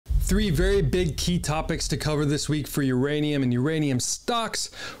Three very big key topics to cover this week for uranium and uranium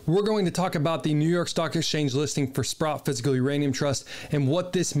stocks. We're going to talk about the New York Stock Exchange listing for Sprott Physical Uranium Trust and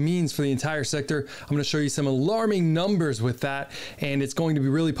what this means for the entire sector. I'm going to show you some alarming numbers with that, and it's going to be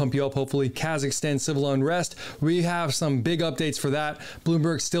really pump you up, hopefully. Kazakhstan Civil unrest. We have some big updates for that.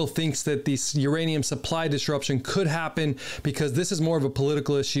 Bloomberg still thinks that this uranium supply disruption could happen because this is more of a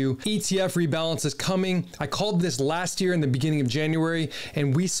political issue. ETF rebalance is coming. I called this last year in the beginning of January,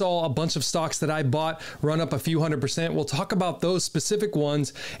 and we saw a bunch of stocks that I bought run up a few 100%. We'll talk about those specific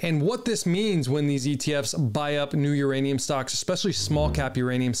ones and what this means when these ETFs buy up new uranium stocks, especially small cap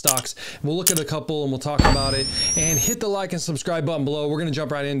uranium stocks. We'll look at a couple and we'll talk about it, and hit the like and subscribe button below. We're going to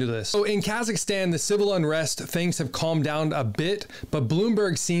jump right into this. So in Kazakhstan, the civil unrest, things have calmed down a bit, but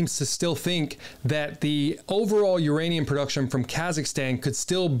Bloomberg seems to still think that the overall uranium production from Kazakhstan could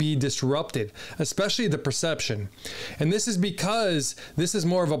still be disrupted, especially the perception. And this is because this is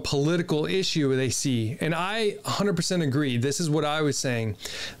more of a political issue they see. And I 100% agree. This is what I was saying,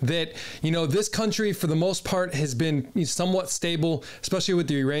 that, you know, this country for the most part has been somewhat stable, especially with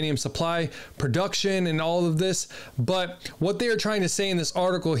the uranium supply, production, and all of this. But what they are trying to say in this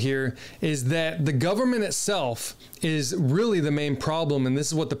article here is that the government itself is really the main problem. And this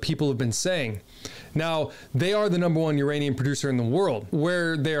is what the people have been saying. Now, they are the #1 uranium producer in the world.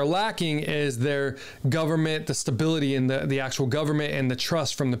 Where they are lacking is their government, the stability in the actual government, and the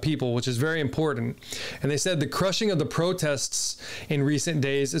trust from the people, which is very important. And they said the crushing of the protests in recent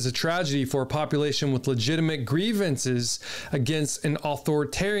days is a tragedy for a population with legitimate grievances against an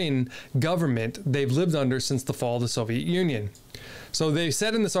authoritarian government they've lived under since the fall of the Soviet Union. So they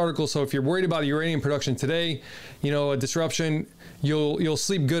said in this article, so if you're worried about uranium production today, you know, a disruption, you'll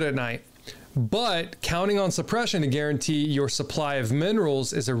sleep good at night. But counting on suppression to guarantee your supply of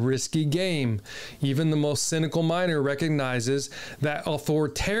minerals is a risky game. Even the most cynical miner recognizes that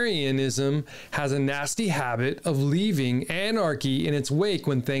authoritarianism has a nasty habit of leaving anarchy in its wake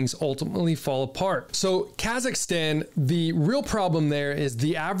when things ultimately fall apart. So Kazakhstan, the real problem there is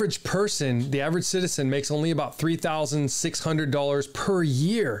the average person, the average citizen, makes only about $3,600 per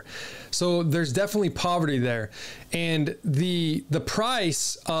year. So there's definitely poverty there. And the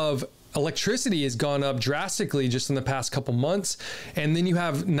price of electricity has gone up drastically just in the past couple months. And then you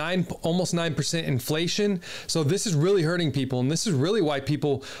have almost 9% inflation. So this is really hurting people. And this is really why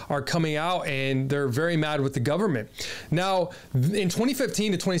people are coming out and they're very mad with the government. Now, in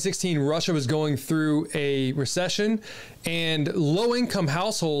 2015 to 2016, Russia was going through a recession, and low-income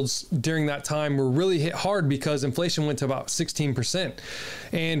households during that time were really hit hard because inflation went to about 16%,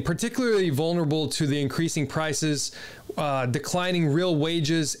 and particularly vulnerable to the increasing prices, declining real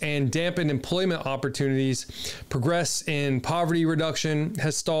wages, and dampened employment opportunities. Progress in poverty reduction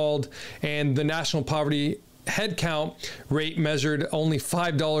has stalled, and the national poverty headcount rate measured only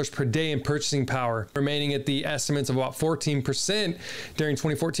 $5 per day in purchasing power, remaining at the estimates of about 14% during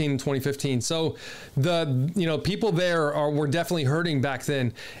 2014 and 2015. So the people there were definitely hurting back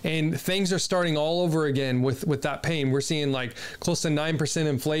then, and things are starting all over again with that pain. We're seeing like close to 9%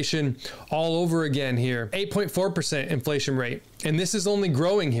 inflation all over again here, 8.4% inflation rate. And this is only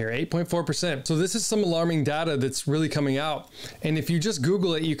growing here, 8.4%. So this is some alarming data that's really coming out. And if you just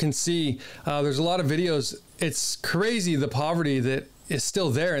Google it, you can see there's a lot of videos. It's crazy, the poverty that is still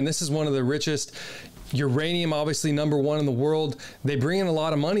there. And this is one of the richest. Uranium, obviously #1 in the world. They bring in a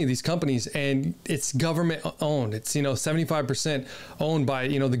lot of money, these companies, and it's government owned. It's 75% owned by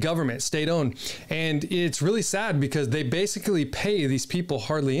the government, state owned, and it's really sad because they basically pay these people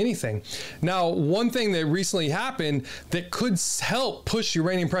hardly anything. Now, one thing that recently happened that could help push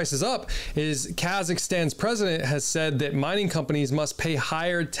uranium prices up is Kazakhstan's president has said that mining companies must pay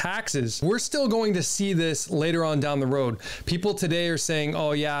higher taxes. We're still going to see this later on down the road. People today are saying,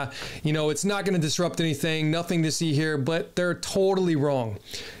 oh yeah, it's not going to disrupt anything, nothing to see here, but they're totally wrong.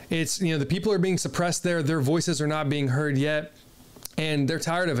 It's, the people are being suppressed there. Their voices are not being heard yet, and they're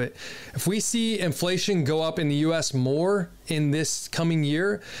tired of it. If we see inflation go up in the US more in this coming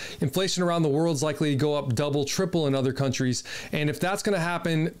year, inflation around the world is likely to go up double, triple in other countries. And if that's going to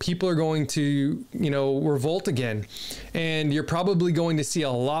happen, people are going to, revolt again. And you're probably going to see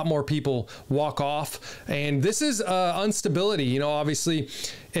a lot more people walk off. And this is instability. Obviously,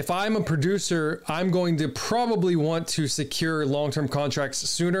 if I'm a producer, I'm going to probably want to secure long-term contracts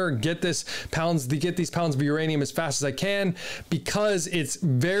sooner, get these pounds of uranium as fast as I can, because it's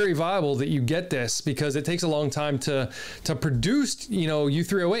very viable that you get this, because it takes a long time to produce,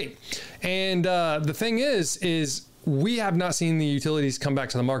 U3O8. And the thing is we have not seen the utilities come back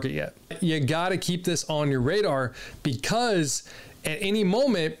to the market yet. You got to keep this on your radar, because at any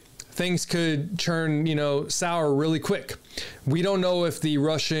moment things could turn, sour really quick. We don't know if the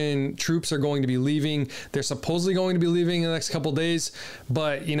Russian troops are going to be leaving. They're supposedly going to be leaving in the next couple of days,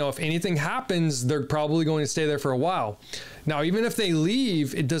 but you know, if anything happens, they're probably going to stay there for a while. Now, even if they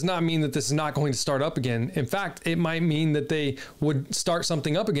leave, it does not mean that this is not going to start up again. In fact, it might mean that they would start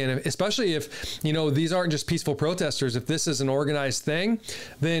something up again, especially if, you know, these aren't just peaceful protesters. If this is an organized thing,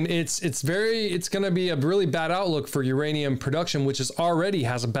 then it's going to be a really bad outlook for uranium production, which already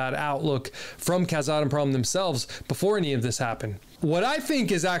has a bad outlook from Kazatomprom themselves before any of this happened. What I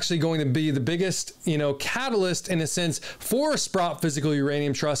think is actually going to be the biggest, you know, catalyst in a sense for Sprott Physical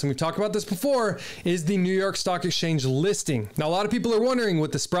Uranium Trust, and we've talked about this before, is the New York Stock Exchange listing. Now, a lot of people are wondering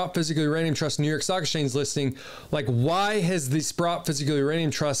with the Sprott Physical Uranium Trust New York Stock Exchange listing, like, why has the Sprott Physical Uranium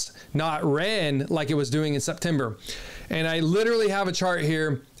Trust not ran like it was doing in September? And I literally have a chart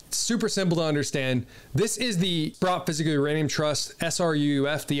here. Super simple to understand. This is the Sprott Physical Uranium Trust,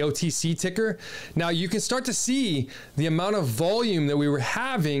 SRUF, the OTC ticker. Now you can start to see the amount of volume that we were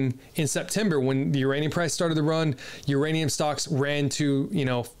having in September when the uranium price started to run. Uranium stocks ran to, you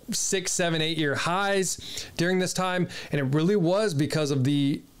know, 6, 7, 8 year highs during this time. And it really was because of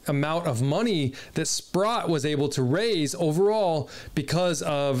the amount of money that Sprott was able to raise overall because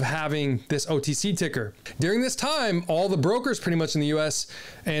of having this OTC ticker. During this time, all the brokers pretty much in the US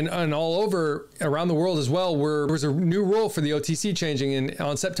and all over around the world as well there was a new rule for the OTC changing. And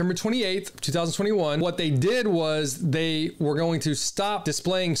on September 28th, 2021, what they did was they were going to stop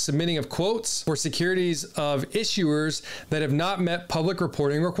displaying submitting of quotes for securities of issuers that have not met public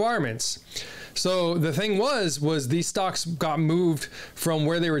reporting requirements. So the thing was these stocks got moved from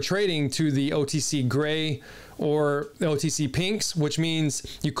where they were trading to the OTC gray or OTC pinks, which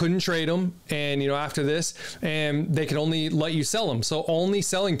means you couldn't trade them. And, you know, after this, and they could only let you sell them. So only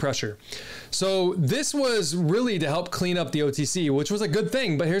selling pressure. So this was really to help clean up the OTC, which was a good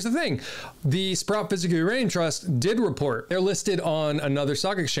thing. But here's the thing. The Sprott Physical Uranium Trust did report. They're listed on another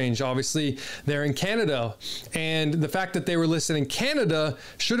stock exchange. Obviously, they're in Canada. And the fact that they were listed in Canada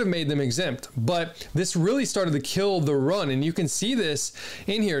should have made them exempt. But this really started to kill the run. And you can see this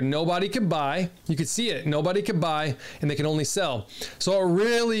in here. Nobody could buy. You could see it. Nobody could buy, and they can only sell. So it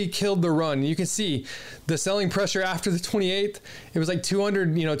really killed the run. You can see the selling pressure after the 28th. It was like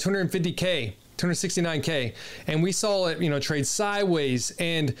 250K. 269K, and we saw it, you know, trade sideways,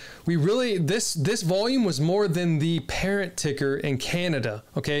 and we really this volume was more than the parent ticker in Canada.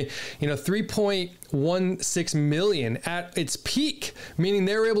 Okay, you know, 3.16 million at its peak, meaning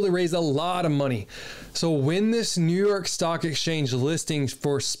they were able to raise a lot of money. So when this New York Stock Exchange listing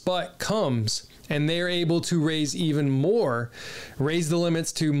for Sput comes, and they're able to raise even more, raise the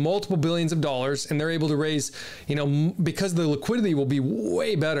limits to multiple billions of dollars, and they're able to raise, you know, because the liquidity will be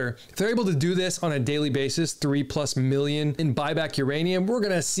way better. If they're able to do this on a daily basis, 3+ million in buyback uranium, we're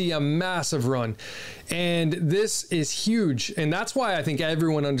gonna see a massive run. And this is huge. And that's why I think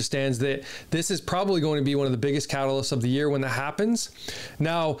everyone understands that this is probably going to be one of the biggest catalysts of the year when that happens.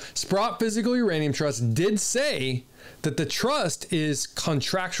 Now, Sprott Physical Uranium Trust did say that the trust is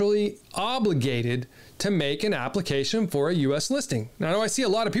contractually obligated to make an application for a U.S. listing. Now, I know I see a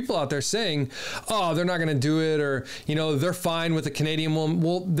lot of people out there saying, oh, they're not going to do it, or, you know, they're fine with the Canadian one.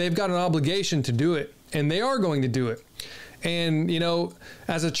 Well, they've got an obligation to do it, and they are going to do it. And, you know,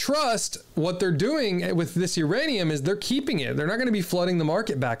 as a trust, what they're doing with this uranium is they're keeping it. They're not going to be flooding the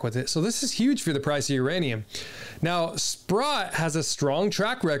market back with it. So this is huge for the price of uranium. Now, Sprott has a strong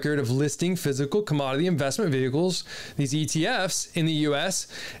track record of listing physical commodity investment vehicles, these ETFs, in the U.S.,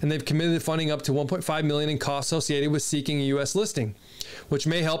 and they've committed to funding up to $1.5 million in costs associated with seeking a U.S. listing, which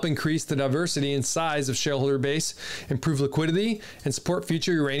may help increase the diversity and size of shareholder base, improve liquidity, and support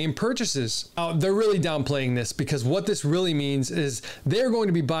future uranium purchases. They're really downplaying this because what this really means is they're going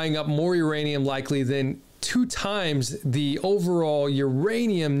to be buying up more uranium likely than 2 times the overall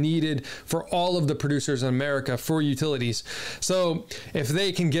uranium needed for all of the producers in America for utilities. So if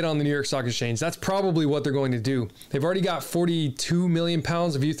they can get on the New York Stock Exchange, that's probably what they're going to do. They've already got 42 million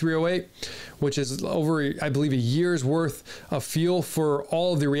pounds of U3O8, which is over, I believe, a year's worth of fuel for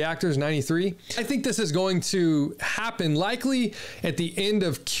all of the reactors, 93. I think this is going to happen likely at the end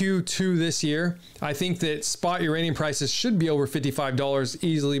of Q2 this year. I think that spot uranium prices should be over $55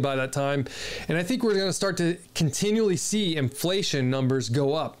 easily by that time. And I think we're going to start to continually see inflation numbers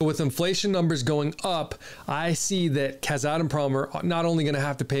go up. With inflation numbers going up, I see that Kazatomprom are not only going to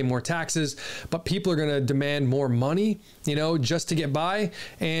have to pay more taxes, but people are going to demand more money, you know, just to get by.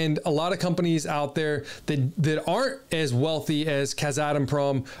 And a lot of companies companies out there that aren't as wealthy as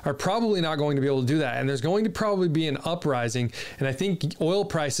Kazatomprom are probably not going to be able to do that. And there's going to probably be an uprising. And I think oil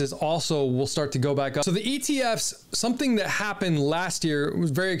prices also will start to go back up. So the ETFs, something that happened last year,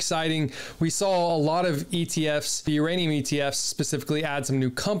 was very exciting. We saw a lot of ETFs, the uranium ETFs specifically, add some new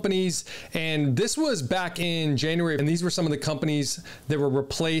companies. And this was back in January. And these were some of the companies that were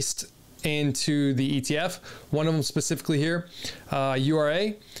replaced into the ETF. One of them specifically here,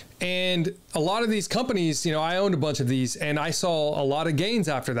 URA. And a lot of these companies, you know, I owned a bunch of these and I saw a lot of gains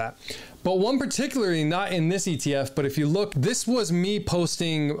after that. But one particularly, not in this ETF, but if you look, this was me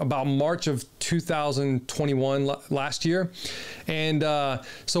posting about March of 2021 last year. And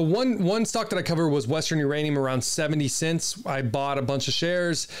so one stock that I covered was Western Uranium, around 70 cents. I bought a bunch of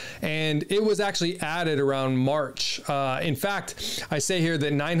shares and it was actually added around March. In fact, I say here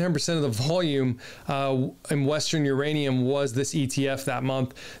that 900% of the volume in Western Uranium was this ETF that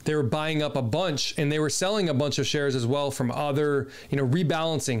month. They were buying up a bunch and they were selling a bunch of shares as well from other, you know,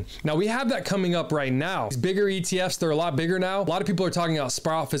 rebalancing. Now we have that coming up right now. These bigger ETFs, they're a lot bigger now. A lot of people are talking about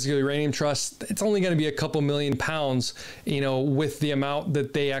Sprott Physical Uranium Trust. It's only going to be a couple million pounds, you know, with the amount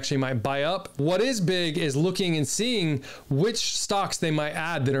that they actually might buy up. What is big is looking and seeing which stocks they might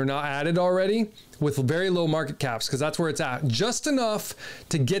add that are not added already, with very low market caps, because that's where it's at. Just enough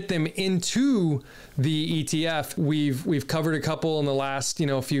to get them into the ETF. We've covered a couple in the last, you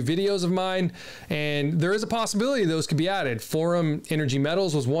know, few videos of mine, and there is a possibility those could be added. Forum Energy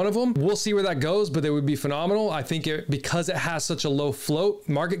Metals was one of them. We'll see where that goes, but they would be phenomenal. I think because it has such a low float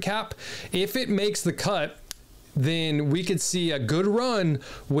market cap, if it makes the cut, then we could see a good run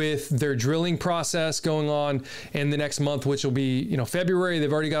with their drilling process going on in the next month, which will be, you know, February.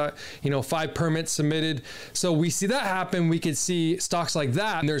 They've already got, you know, 5 permits submitted. So we see that happen. We could see stocks like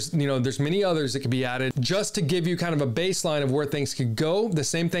that. And there's, you know, there's many others that could be added just to give you kind of a baseline of where things could go. The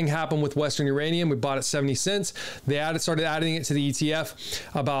same thing happened with Western Uranium. We bought it 70 cents. They started adding it to the ETF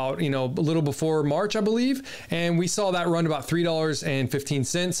about, you know, a little before March, I believe. And we saw that run about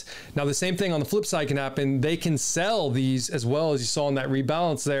 $3.15. Now the same thing on the flip side can happen. They can sell these as well, as you saw in that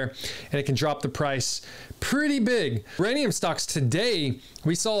rebalance there, and it can drop the price pretty big. Uranium stocks today,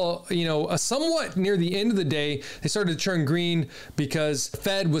 we saw, you know, a somewhat near the end of the day, they started to turn green because the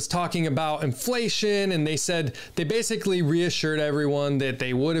Fed was talking about inflation, and they said, they basically reassured everyone that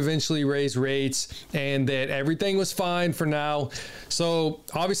they would eventually raise rates and that everything was fine for now. So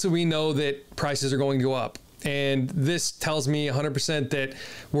obviously we know that prices are going to go up. And this tells me 100% that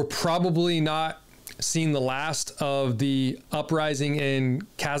we're probably not seen the last of the uprising in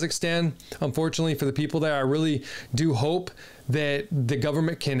Kazakhstan. Unfortunately for the people there, I really do hope that the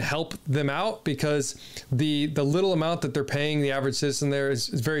government can help them out, because the little amount that they're paying the average citizen there is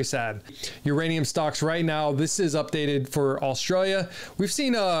very sad. Uranium stocks right now, this is updated for Australia. We've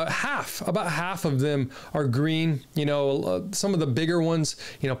seen about half of them are green. You know, some of the bigger ones,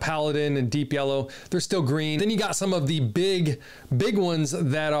 you know, Paladin and Deep Yellow, they're still green. Then you got some of the big ones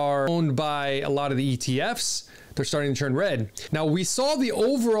that are owned by a lot of the ETFs. They're starting to turn red. Now, we saw the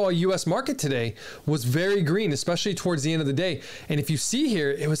overall US market today was very green, especially towards the end of the day. And if you see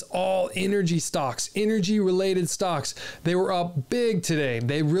here, it was all energy stocks, energy related stocks. They were up big today.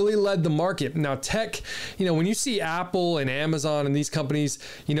 They really led the market. Now, tech, you know, when you see Apple and Amazon and these companies,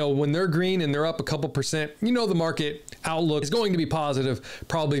 you know, when they're green and they're up a couple percent, you know, the market outlook is going to be positive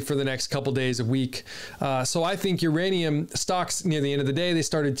probably for the next couple days, a week. So I think uranium stocks near the end of the day, they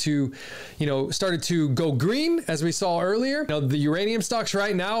started to go green, as we saw earlier. Now, the uranium stocks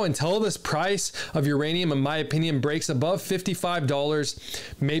right now, until this price of uranium, in my opinion, breaks above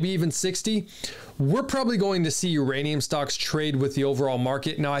 $55, maybe even 60, we're probably going to see uranium stocks trade with the overall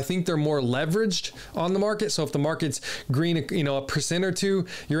market. Now, I think they're more leveraged on the market. So if the market's green, you know, 1% or 2%,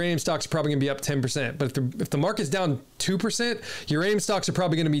 uranium stocks are probably gonna be up 10%. But if the market's down 2%, uranium stocks are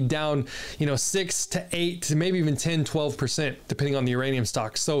probably gonna be down, you know, 6 to 8 to maybe even 10, 12%, depending on the uranium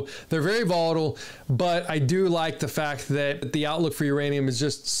stocks. So they're very volatile, but I do like the fact that the outlook for uranium is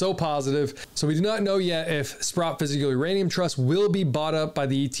just so positive. So we do not know yet if Sprott Physical Uranium Trust will be bought up by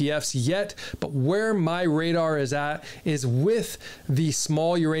the ETFs yet, but where my radar is at is with the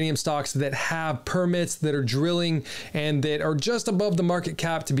small uranium stocks that have permits, that are drilling, and that are just above the market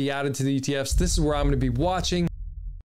cap to be added to the ETFs. This is where I'm going to be watching.